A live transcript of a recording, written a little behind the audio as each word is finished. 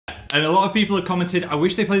And a lot of people have commented, I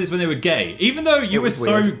wish they played this when they were gay. Even though you were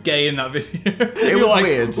so gay in that video. It was like,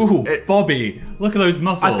 weird. Ooh, Bobby, look at those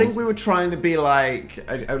muscles. I think we were trying to be like,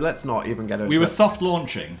 let's not even get into it. We were soft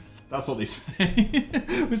launching. That's what they say.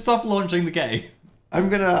 We're soft launching the gay. I'm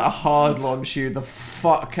gonna hard launch you the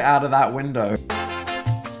fuck out of that window.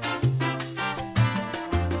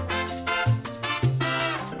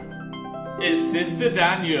 It's Sister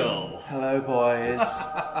Daniel. Hello, boys.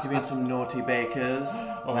 You've been some naughty bakers.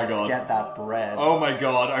 Oh my god. Let's get that bread. Oh my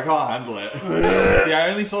god, I can't handle it. See, I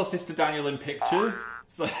only saw Sister Daniel in pictures,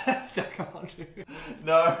 so I can't do it.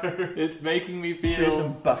 No, it's making me feel... Do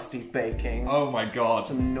some busty baking. Oh my god.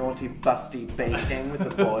 Some naughty busty baking with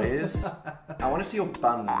the boys. I want to see your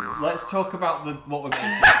buns. Let's talk about what we're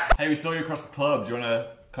making. Hey, we saw you across the club. Do you want to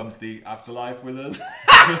come to the afterlife with us?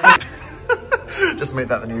 Just made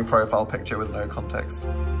that the new profile picture with no context.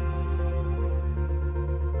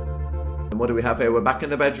 And what do we have here? We're back in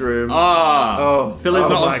the bedroom. Oh, Phil is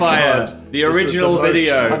not on fire. God. The original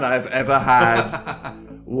video. This was the most fun I've ever had.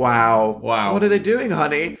 Wow. Wow. What are they doing,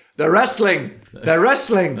 honey? They're wrestling. They're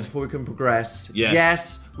wrestling. Before we can progress. Yes.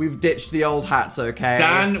 Yes, we've ditched the old hats, okay?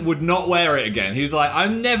 Dan would not wear it again. He was like,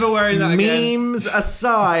 I'm never wearing that again. Memes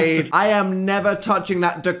aside, I am never touching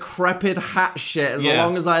that decrepit hat shit as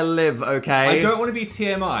long as I live, okay? I don't want to be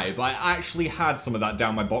TMI, but I actually had some of that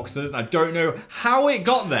down my boxers, and I don't know how it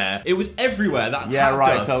got there. It was everywhere, that hat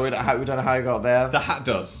dust. Phil, we don't know how you got there. The hat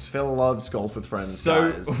dust. Phil loves golf with friends,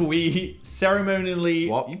 So guys. we ceremonially...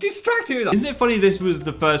 What? You distracted me with that. Isn't it funny this was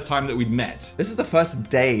the first time that we'd met? This is the first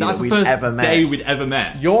day that we'd ever met. Day we'd ever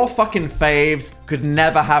met. Your fucking faves could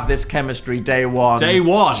never have this chemistry day one. Day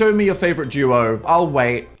one. Show me your favorite duo. I'll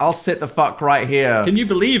wait. I'll sit the fuck right here. Can you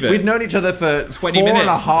believe it? We'd known each other for 20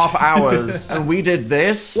 minutes. 4.5 hours, and we did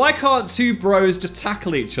this. Why can't two bros just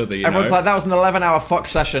tackle each other, you Everyone's know? like, that was an 11-hour fuck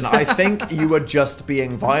session. I think you were just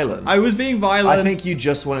being violent. I was being violent. I think you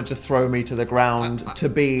just wanted to throw me to the ground to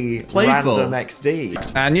be playful. random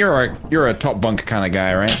XD. And you're a top bunk kind of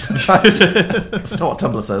guy, right? That's not what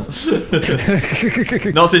Tumblr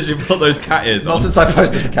says. Not since you put those cat ears on. Not since I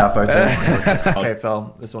posted the cat photo. Okay,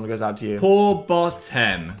 Phil, this one goes out to you. Poor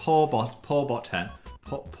bottom. Poor bottom.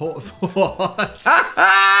 What?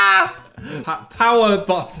 Power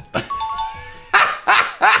bot.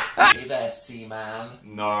 Hey there, Seaman.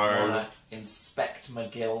 No. Inspect my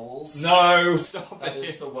gills. No. Stop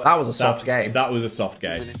it. That was a soft game. That was a soft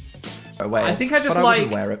game. Wait, I think I just but I like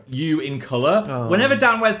wouldn't wear it. you in colour. Whenever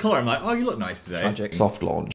Dan wears colour, I'm like, oh, you look nice today. Tragic. Soft launch.